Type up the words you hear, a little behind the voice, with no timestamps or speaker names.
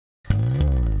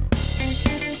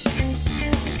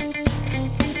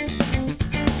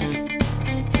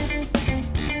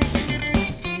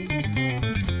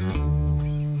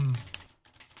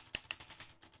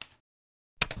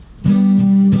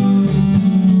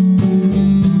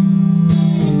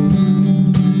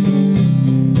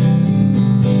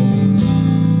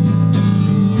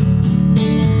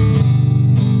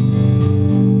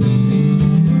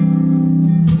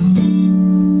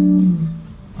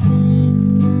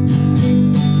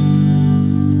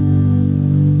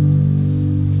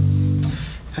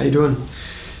How you doing?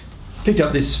 Picked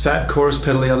up this Fab Chorus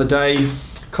pedal the other day.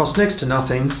 Cost next to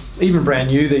nothing. Even brand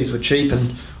new, these were cheap,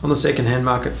 and on the second-hand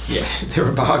market, yeah, they're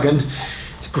a bargain.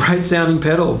 It's a great sounding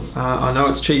pedal. I know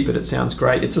it's cheap, but it sounds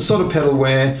great. It's a sort of pedal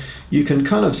where you can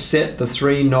kind of set the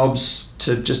three knobs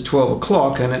to just 12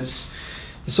 o'clock, and it's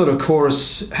the sort of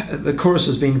chorus. The chorus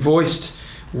has been voiced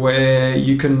where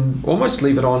you can almost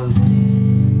leave it on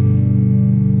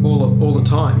all the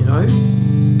time, you know.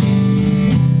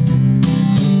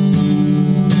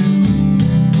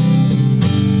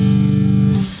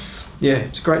 Yeah,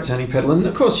 it's a great sounding pedal, and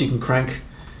of course you can crank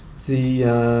the you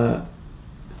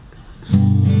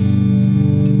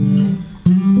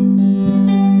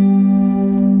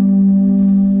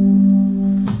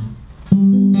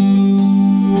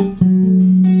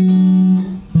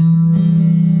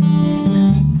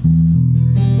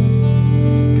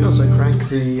can also crank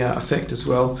the effect as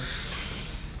well.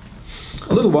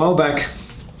 A little while back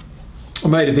I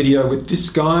made a video with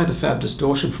this guy, the Fab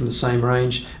Distortion from the same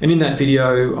range, and in that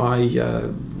video I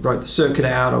wrote the circuit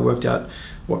out, I worked out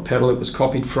what pedal it was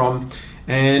copied from,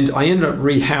 and I ended up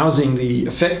rehousing the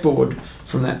effect board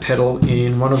from that pedal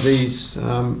in one of these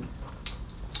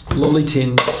lolly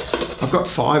tins. I've got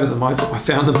 5 of them. I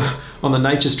found them on the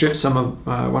nature strip.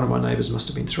 One of my neighbours must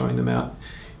have been throwing them out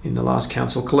in the last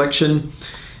council collection.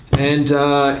 And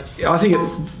I think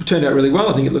it turned out really well.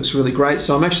 I think it looks really great.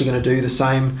 So I'm actually going to do the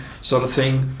same sort of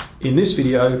thing in this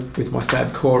video with my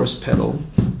Fab Chorus pedal.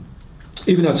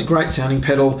 Even though it's a great sounding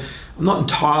pedal, I'm not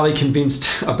entirely convinced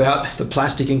about the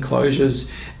plastic enclosures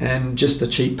and just the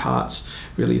cheap parts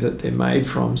really that they're made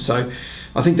from. So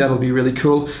I think that'll be really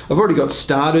cool. I've already got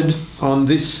started on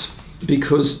this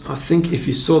because I think if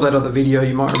you saw that other video,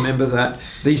 you might remember that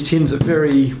these tins are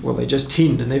very, well, they're just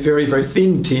tin, and they're very, very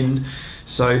thin tin.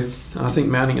 So I think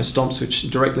mounting a stomp switch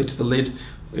directly to the lid,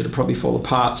 it'll probably fall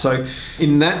apart. So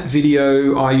in that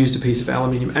video, I used a piece of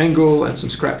aluminium angle and some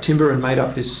scrap timber and made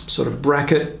up this sort of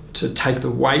bracket to take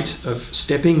the weight of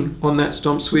stepping on that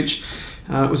stomp switch.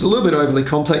 It was a little bit overly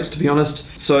complex, to be honest.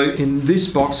 So in this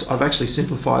box, I've actually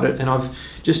simplified it, and I've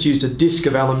just used a disc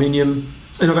of aluminium,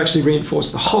 and I've actually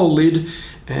reinforced the whole lid,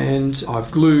 and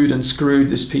I've glued and screwed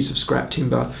this piece of scrap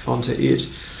timber onto it.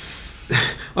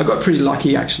 I got pretty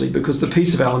lucky actually, because the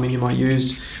piece of aluminium I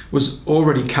used was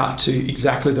already cut to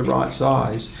exactly the right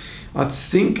size. I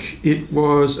think it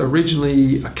was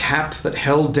originally a cap that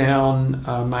held down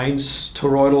a mains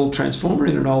toroidal transformer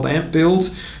in an old amp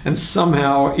build, and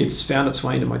somehow it's found its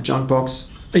way into my junk box.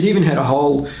 It even had a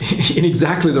hole in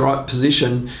exactly the right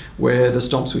position where the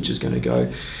stomp switch is going to go,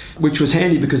 which was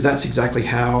handy because that's exactly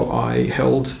how I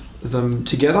held them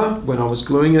together when I was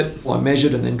gluing it. I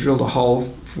measured and then drilled a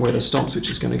hole where the stomp switch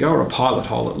is going to go, or a pilot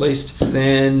hole at least.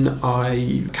 Then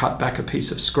I cut back a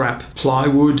piece of scrap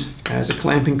plywood as a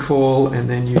clamping coil, and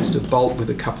then used a bolt with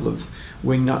a couple of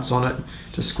wing nuts on it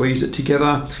to squeeze it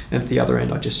together. And at the other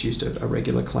end I just used a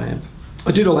regular clamp.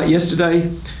 I did all that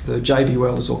yesterday. The JB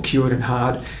weld is all cured and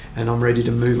hard, and I'm ready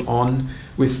to move on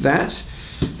with that.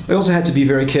 I also had to be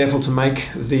very careful to make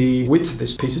the width of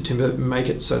this piece of timber, make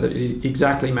it so that it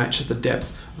exactly matches the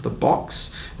depth of the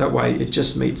box. That way it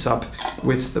just meets up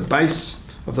with the base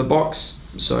of the box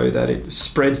so that it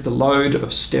spreads the load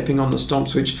of stepping on the stomp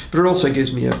switch, but it also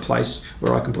gives me a place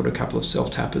where I can put a couple of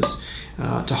self-tappers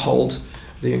to hold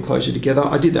the enclosure together.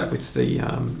 I did that with the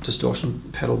distortion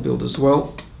pedal build as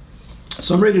well.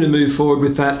 So I'm ready to move forward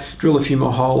with that, drill a few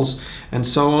more holes and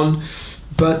so on.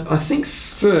 But I think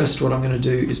first what I'm going to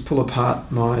do is pull apart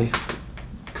my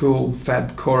cool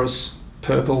Fab Chorus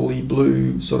purpley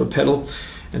blue sort of pedal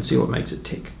and see what makes it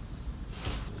tick.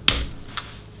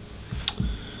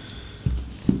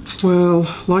 Well,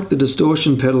 like the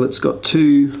distortion pedal, it's got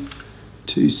two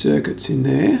circuits in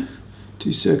there,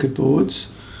 2 circuit boards.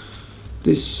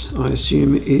 This, I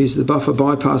assume, is the buffer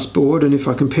bypass board, and if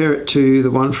I compare it to the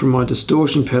one from my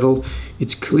distortion pedal,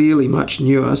 it's clearly much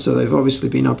newer, so they've obviously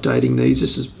been updating these.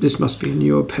 This must be a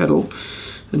newer pedal,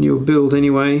 a newer build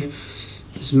anyway.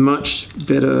 There's much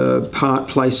better part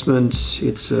placement.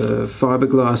 It's a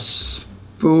fiberglass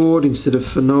board instead of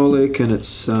phenolic, and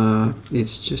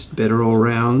it's just better all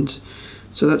round,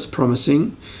 so that's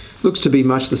promising. Looks to be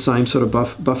much the same sort of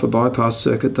buffer bypass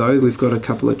circuit though. We've got a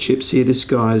couple of chips here. This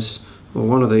guy's, well,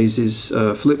 one of these is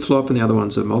flip-flop and the other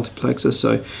one's a multiplexer,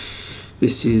 so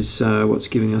this is what's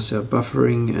giving us our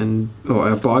buffering and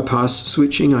our bypass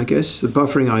switching, I guess. The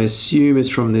buffering, I assume, is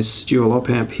from this dual op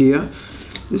amp here.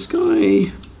 This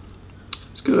guy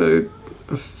has got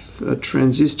a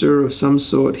transistor of some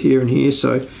sort here and here,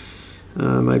 so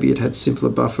maybe it had simpler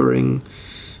buffering.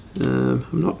 I'm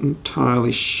not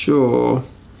entirely sure.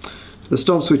 The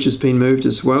stomp switch has been moved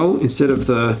as well. Instead of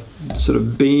the sort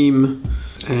of beam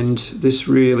and this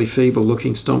really feeble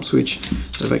looking stomp switch,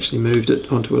 they've actually moved it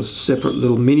onto a separate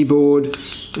little mini board,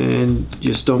 and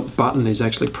your stomp button is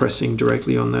actually pressing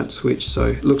directly on that switch. So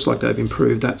it looks like they've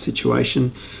improved that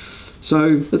situation.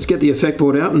 So let's get the effect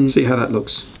board out and see how that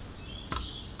looks.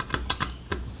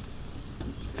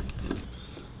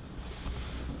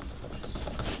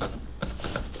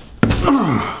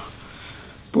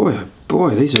 Boy, oh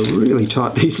boy, these are really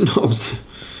tight, these knobs.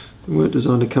 They weren't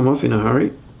designed to come off in a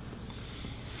hurry.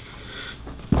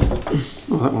 Oh,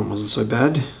 that one wasn't so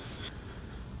bad.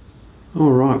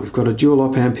 Alright, we've got a dual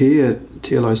op amp here,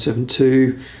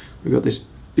 TL072. We've got this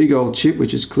big old chip,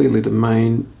 which is clearly the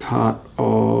main part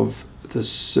of the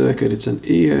circuit. It's an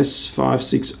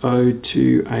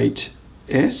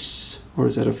ES56028S, or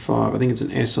is that a 5? I think it's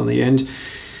an S on the end.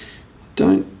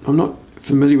 I'm not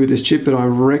familiar with this chip, but I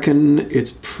reckon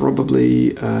it's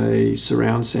probably a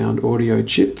surround sound audio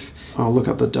chip. I'll look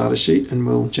up the data sheet and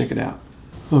we'll check it out.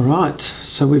 All right,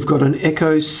 so we've got an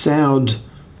Echo Sound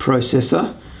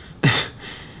processor.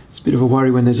 It's a bit of a worry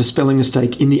when there's a spelling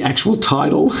mistake in the actual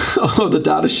title of the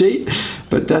data sheet,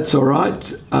 but that's all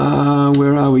right.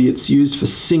 Where are we? It's used for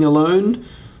sing-alone.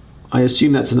 I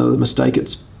assume that's another mistake.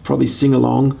 It's probably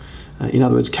sing-along. In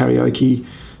other words, karaoke,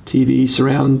 TV,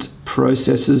 surround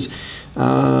processors.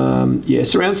 Yeah,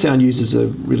 surround sound uses a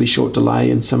really short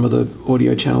delay in some of the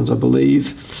audio channels, I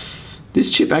believe. This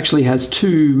chip actually has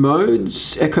two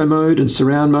modes, echo mode and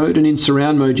surround mode, and in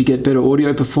surround mode you get better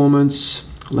audio performance,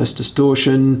 less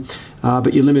distortion,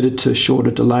 but you're limited to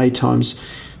shorter delay times.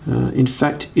 In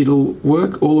fact, it'll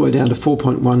work all the way down to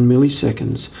 4.1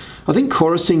 milliseconds. I think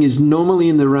chorusing is normally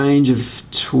in the range of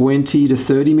 20 to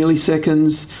 30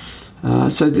 milliseconds,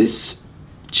 so this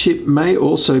chip may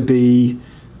also be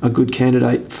a good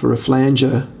candidate for a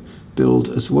flanger build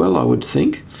as well, I would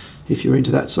think, if you're into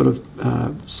that sort of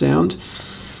sound.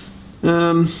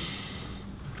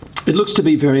 It looks to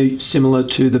be very similar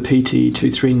to the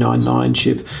PT2399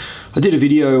 chip. I did a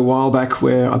video a while back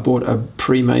where I bought a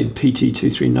pre-made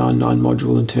PT2399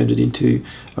 module and turned it into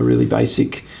a really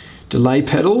basic delay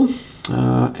pedal,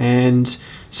 and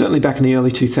certainly back in the early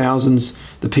 2000s,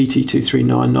 the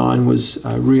PT2399 was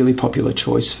a really popular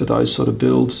choice for those sort of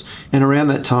builds. And around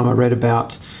that time, I read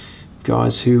about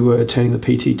guys who were turning the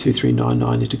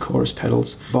PT2399 into chorus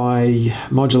pedals by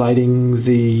modulating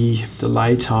the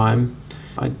delay time.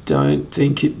 I don't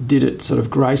think it did it sort of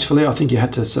gracefully. I think you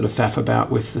had to sort of faff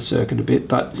about with the circuit a bit,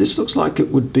 but this looks like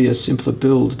it would be a simpler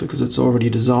build because it's already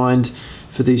designed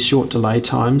for these short delay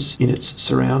times in its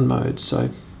surround mode. So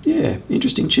yeah,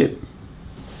 interesting chip.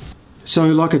 So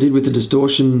like I did with the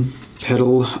distortion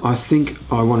pedal, I think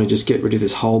I want to just get rid of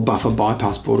this whole buffer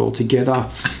bypass board altogether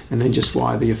and then just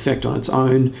wire the effect on its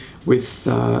own with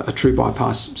a true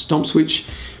bypass stomp switch.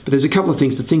 But there's a couple of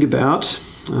things to think about.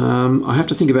 I have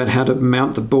to think about how to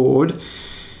mount the board.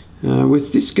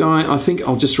 With this guy, I think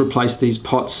I'll just replace these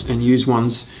pots and use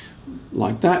ones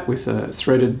like that with a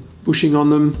threaded bushing on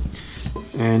them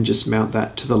and just mount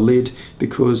that to the lid,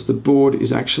 because the board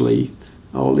is actually,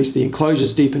 or at least the enclosure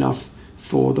is deep enough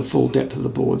for the full depth of the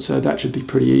board, so that should be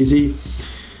pretty easy.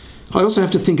 I also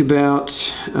have to think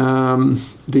about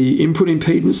the input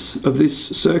impedance of this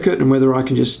circuit and whether I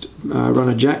can just run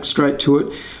a jack straight to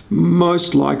it.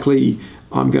 Most likely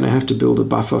I'm going to have to build a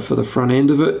buffer for the front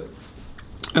end of it,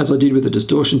 as I did with the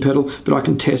distortion pedal, but I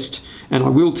can test, and I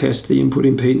will test, the input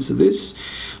impedance of this.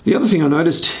 The other thing I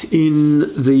noticed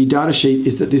in the data sheet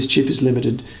is that this chip is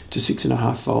limited to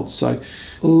 6.5 volts. So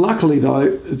luckily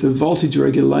though, the voltage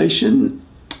regulation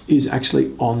is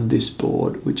actually on this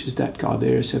board, which is that guy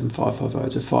there, 7550.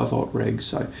 It's a 5 volt reg.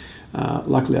 So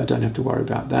luckily I don't have to worry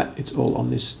about that. It's all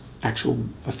on this actual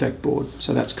effect board.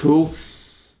 So that's cool.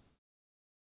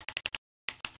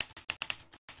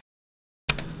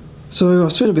 So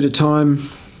I've spent a bit of time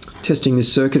testing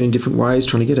this circuit in different ways,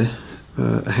 trying to get a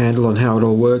handle on how it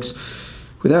all works.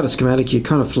 Without a schematic, you're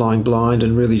kind of flying blind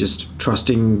and really just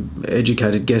trusting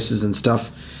educated guesses and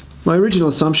stuff. My original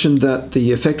assumption that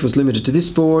the effect was limited to this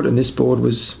board and this board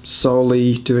was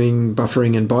solely doing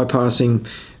buffering and bypassing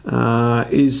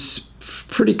is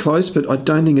pretty close, but I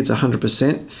don't think it's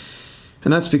 100%.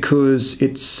 And that's because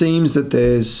it seems that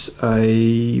there's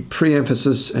a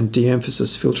pre-emphasis and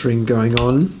de-emphasis filtering going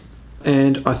on.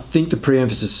 And I think the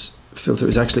pre-emphasis filter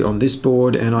is actually on this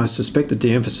board, and I suspect the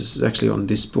de-emphasis is actually on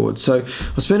this board. So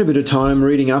I spent a bit of time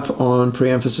reading up on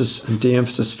pre-emphasis and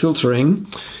de-emphasis filtering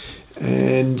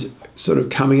and sort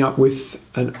of coming up with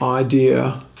an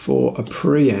idea for a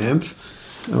preamp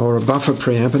or a buffer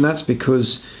preamp, and that's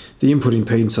because The input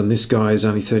impedance on this guy is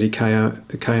only 30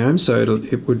 k-ohms, so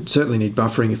it would certainly need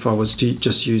buffering if I was to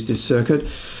just use this circuit.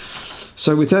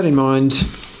 So with that in mind,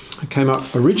 I came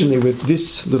up originally with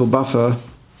this little buffer.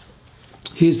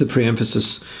 Here's the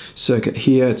pre-emphasis circuit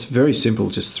here. It's very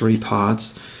simple, just 3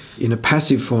 parts. In a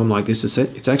passive form like this,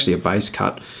 it's actually a bass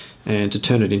cut, and to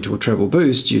turn it into a treble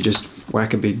boost, you just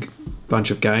whack a big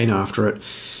bunch of gain after it.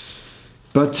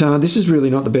 But this is really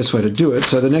not the best way to do it,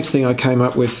 so the next thing I came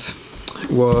up with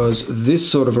was this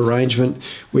sort of arrangement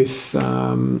with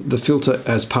the filter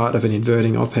as part of an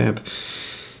inverting op-amp.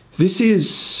 This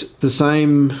is the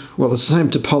same, well, it's the same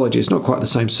topology. It's not quite the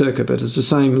same circuit, but it's the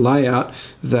same layout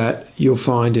that you'll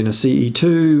find in a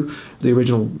CE2, the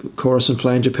original chorus and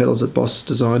flanger pedals that Boss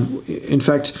designed. In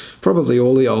fact, probably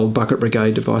all the old Bucket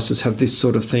Brigade devices have this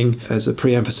sort of thing as a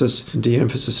pre-emphasis and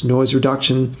de-emphasis noise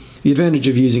reduction. The advantage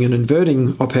of using an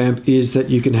inverting op-amp is that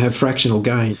you can have fractional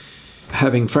gain.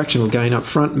 Having fractional gain up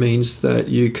front means that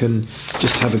you can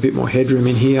just have a bit more headroom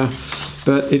in here,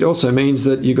 but it also means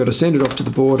that you've got to send it off to the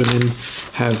board and then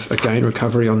have a gain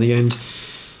recovery on the end.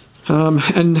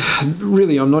 And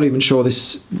really, I'm not even sure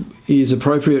this is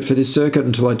appropriate for this circuit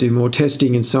until I do more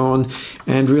testing and so on.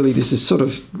 And really, this is sort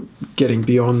of getting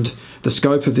beyond the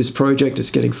scope of this project.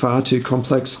 It's getting far too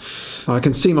complex. I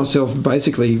can see myself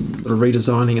basically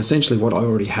redesigning essentially what I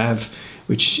already have,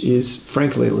 which is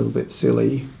frankly a little bit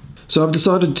silly. So I've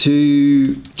decided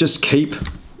to just keep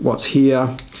what's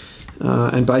here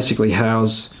and basically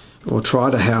house, or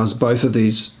try to house, both of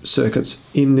these circuits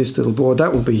in this little board.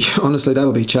 That will be, honestly,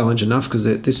 that'll be challenge enough, because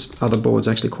this other board's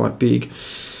actually quite big.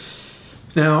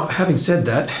 Now, having said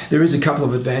that, there is a couple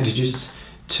of advantages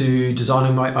to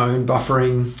designing my own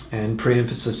buffering and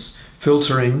pre-emphasis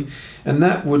filtering, and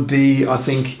that would be, I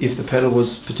think, if the pedal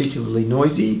was particularly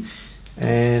noisy,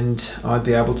 and I'd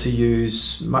be able to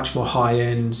use much more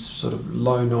high-end, sort of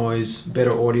low noise,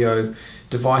 better audio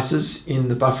devices in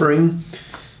the buffering.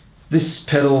 This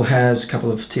pedal has a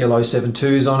couple of TLO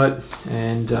 72s on it,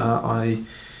 and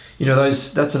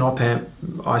that's an op-amp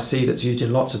I see that's used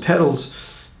in lots of pedals,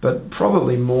 but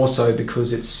probably more so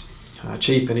because it's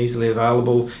cheap and easily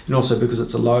available, and also because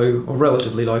it's a low or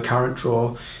relatively low current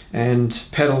draw. And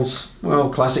pedals, well,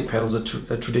 classic pedals are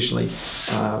traditionally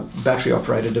battery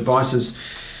operated devices,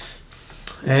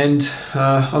 and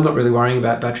I'm not really worrying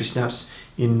about battery snaps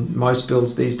in most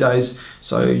builds these days,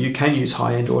 so you can use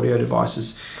high-end audio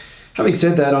devices. Having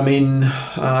said that, I mean,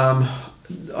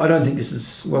 I don't think this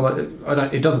is, well,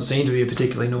 it doesn't seem to be a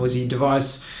particularly noisy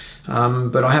device,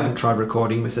 but I haven't tried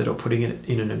recording with it or putting it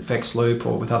in an effects loop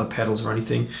or with other pedals or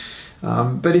anything.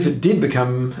 But if it did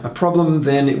become a problem,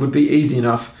 then it would be easy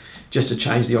enough just to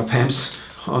change the op amps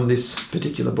on this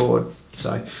particular board.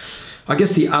 So I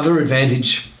guess the other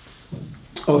advantage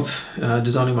of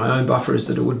designing my own buffer is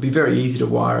that it would be very easy to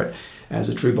wire it as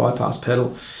a true bypass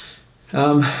pedal.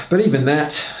 But even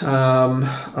that,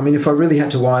 I mean, if I really had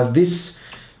to wire this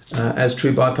as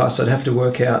true bypass, I'd have to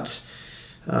work out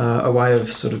a way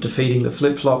of sort of defeating the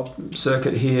flip-flop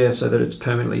circuit here so that it's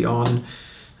permanently on,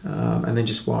 and then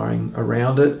just wiring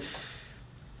around it.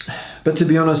 But to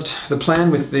be honest, the plan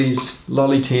with these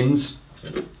lolly tins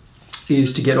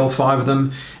is to get all 5 of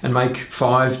them and make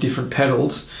 5 different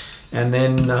pedals, and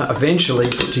then eventually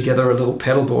put together a little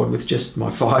pedal board with just my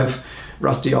 5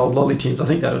 rusty old lolly tins. I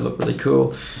think that would look really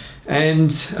cool. And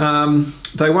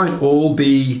they won't all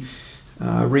be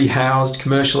rehoused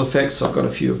commercial effects. I've got a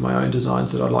few of my own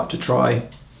designs that I'd like to try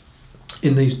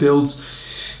in these builds.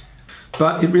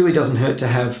 But it really doesn't hurt to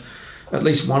have at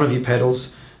least one of your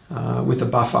pedals with a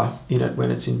buffer in it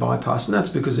when it's in bypass. And that's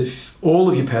because if all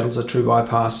of your pedals are true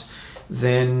bypass,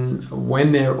 then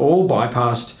when they're all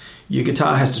bypassed, your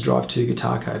guitar has to drive 2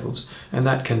 guitar cables, and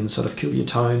that can sort of kill your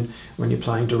tone when you're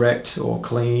playing direct or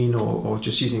clean or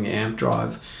just using the amp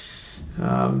drive.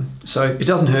 So it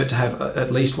doesn't hurt to have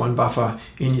at least one buffer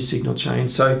in your signal chain.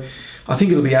 So I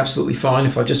think it'll be absolutely fine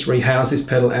if I just rehouse this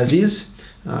pedal as is,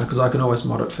 because I can always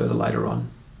mod it further later on.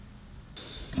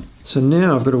 So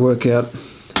now I've got to work out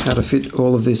how to fit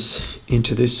all of this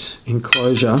into this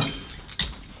enclosure.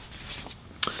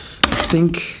 I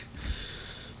think,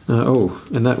 oh,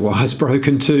 and that wire's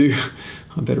broken too.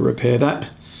 I better repair that.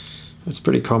 That's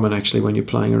pretty common actually when you're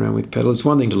playing around with pedals. It's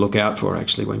one thing to look out for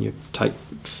actually when you take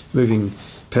moving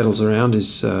pedals around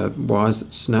is wires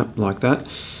that snap like that.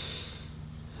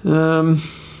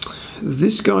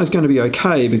 This guy's going to be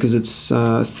okay because it's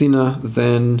thinner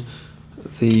than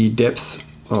the depth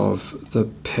of the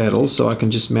pedal, so I can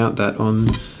just mount that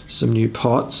on some new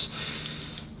pots.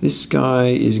 This guy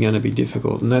is going to be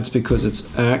difficult, and that's because it's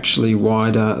actually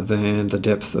wider than the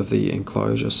depth of the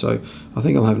enclosure, so I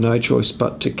think I'll have no choice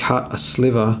but to cut a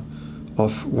sliver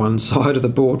off one side of the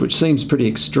board, which seems pretty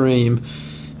extreme,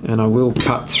 and I will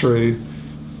cut through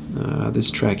this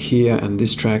track here and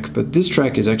this track, but this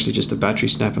track is actually just a battery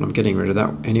snap and I'm getting rid of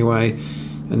that anyway,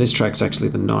 and this track's actually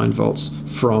the 9 volts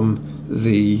from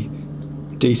the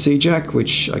DC jack,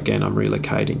 which again I'm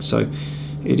relocating, so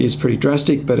it is pretty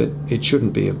drastic, but it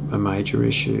shouldn't be a major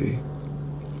issue.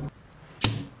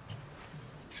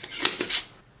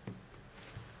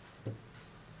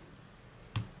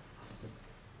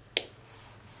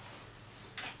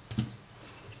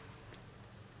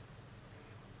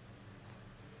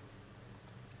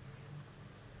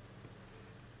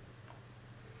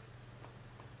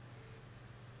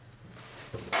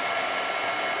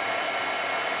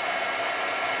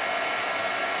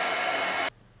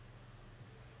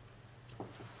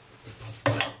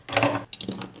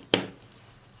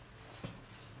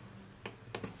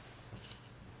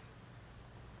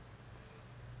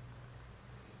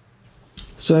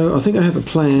 So I think I have a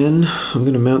plan. I'm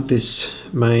going to mount this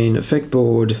main effect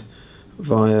board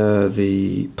via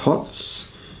the pots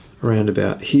around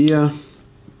about here,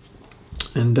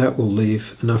 and that will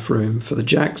leave enough room for the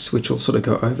jacks, which will sort of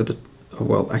go over the,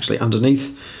 well, actually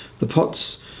underneath the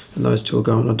pots, and those two will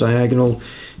go on a diagonal.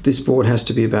 This board has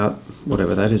to be about,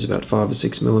 whatever that is, about 5 or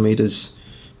 6 millimeters,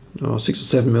 or 6 or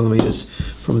 7 millimeters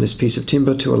from this piece of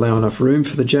timber to allow enough room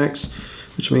for the jacks,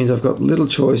 which means I've got little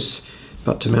choice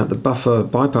but to mount the buffer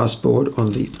bypass board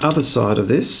on the other side of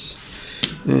this.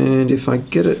 And if I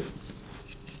get it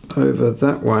over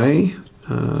that way,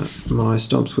 my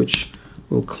stomp switch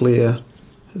will clear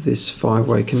this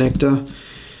 5-way connector.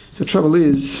 The trouble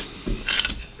is,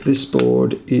 this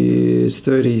board is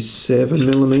 37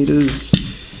 millimeters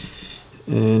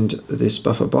and this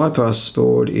buffer bypass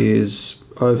board is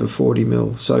over 40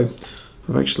 mil. So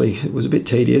I've actually, it was a bit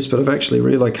tedious, but I've actually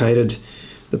relocated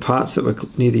the parts that were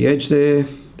near the edge there,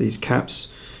 these caps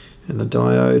and the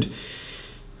diode.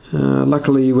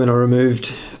 Luckily, when I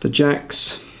removed the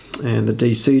jacks and the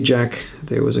DC jack,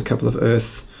 there was a couple of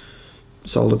earth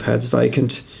solder pads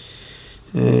vacant,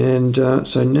 and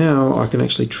so now I can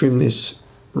actually trim this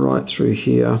right through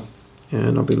here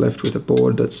and I'll be left with a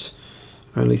board that's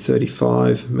only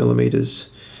 35 millimeters,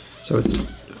 so it's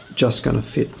just going to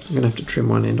fit. I'm going to have to trim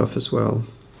one end off as well.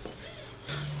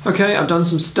 Okay, I've done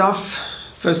some stuff.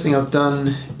 First thing I've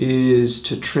done is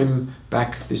to trim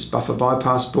back this buffer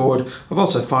bypass board. I've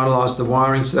also finalized the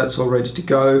wiring, so that's all ready to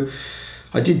go.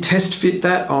 I did test fit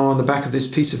that on the back of this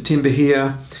piece of timber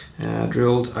here.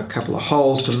 Drilled a couple of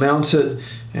holes to mount it,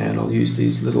 and I'll use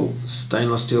these little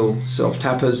stainless steel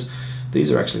self-tappers.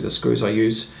 These are actually the screws I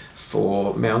use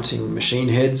for mounting machine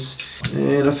heads.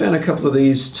 And I found a couple of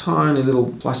these tiny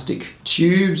little plastic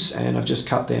tubes, and I've just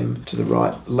cut them to the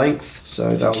right length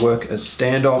so they'll work as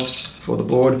standoffs for the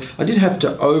board. I did have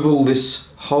to oval this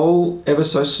hole ever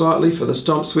so slightly for the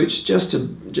stomp switch just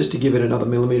to give it another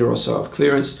millimeter or so of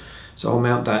clearance. So I'll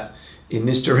mount that in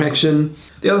this direction.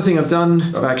 The other thing I've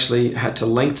done, I've actually had to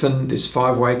lengthen this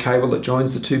 5-way cable that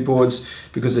joins the two boards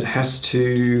because it has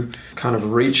to kind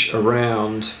of reach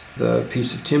around the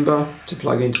piece of timber to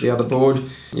plug into the other board.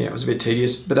 Yeah, it was a bit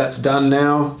tedious, but that's done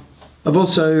now. I've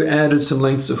also added some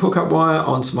lengths of hookup wire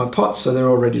onto my pots, so they're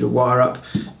all ready to wire up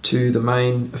to the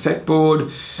main effect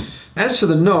board. As for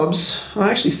the knobs, I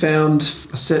actually found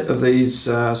a set of these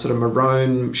sort of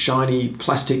maroon, shiny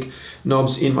plastic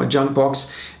knobs in my junk box,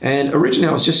 and originally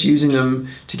I was just using them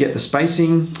to get the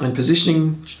spacing and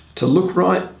positioning to look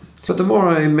right, but the more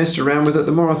I messed around with it,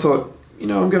 the more I thought, you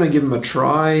know, I'm going to give them a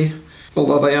try,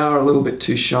 although they are a little bit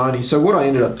too shiny. So what I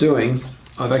ended up doing,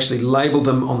 I've actually labelled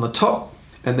them on the top,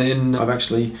 and then I've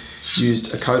actually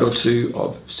used a coat or two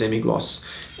of semi-gloss,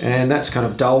 and that's kind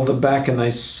of dulled them back and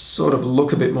they sort of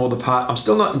look a bit more the part. I'm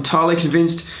still not entirely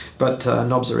convinced, but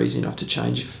knobs are easy enough to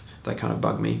change if they kind of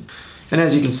bug me. And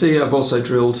as you can see, I've also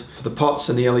drilled the pots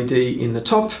and the LED in the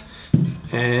top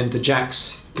and the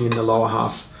jacks in the lower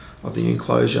half of the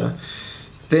enclosure.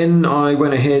 Then I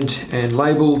went ahead and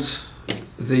labelled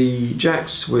the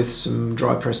jacks with some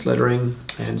dry press lettering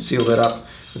and sealed that up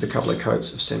with a couple of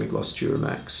coats of semi-gloss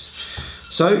Duramax.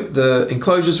 So the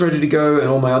enclosure's ready to go and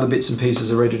all my other bits and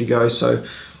pieces are ready to go, so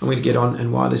I'm going to get on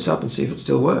and wire this up and see if it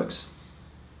still works.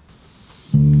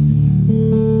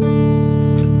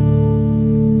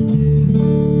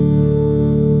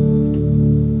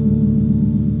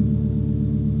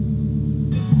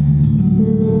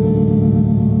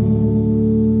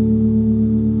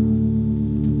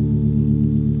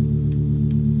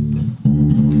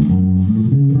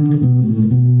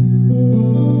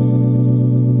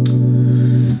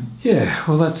 Yeah,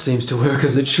 well that seems to work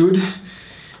as it should.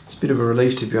 It's a bit of a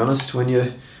relief, to be honest, when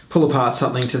pull apart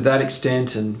something to that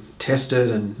extent and test it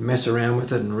and mess around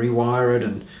with it and rewire it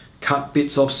and cut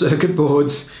bits off circuit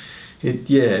boards,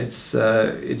 it's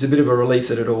a bit of a relief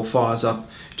that it all fires up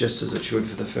just as it should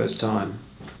for the first time.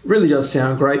 Really does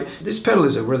sound great. This pedal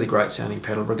is a really great sounding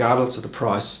pedal regardless of the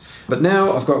price. But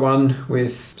now I've got one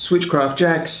with Switchcraft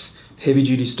jacks, heavy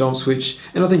duty stomp switch,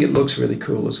 and I think it looks really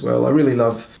cool as well. I really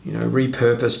love, you know,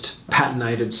 repurposed,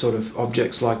 patinated sort of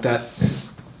objects like that.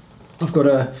 I've got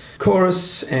a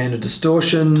chorus and a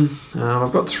distortion.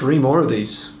 I've got 3 more of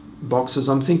these boxes.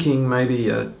 I'm thinking maybe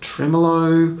a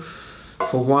tremolo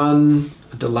for one,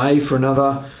 a delay for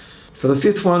another. For the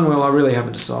 5th one, well, I really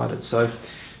haven't decided. So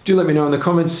do let me know in the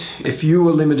comments if you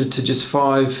were limited to just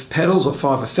 5 pedals or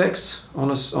 5 effects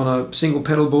on a single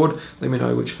pedal board. Let me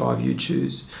know which 5 you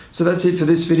choose. So that's it for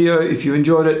this video. If you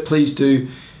enjoyed it, please do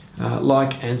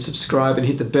like and subscribe and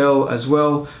hit the bell as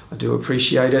well. I do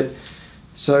appreciate it.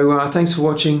 So thanks for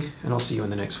watching, and I'll see you in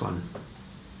the next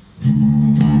one.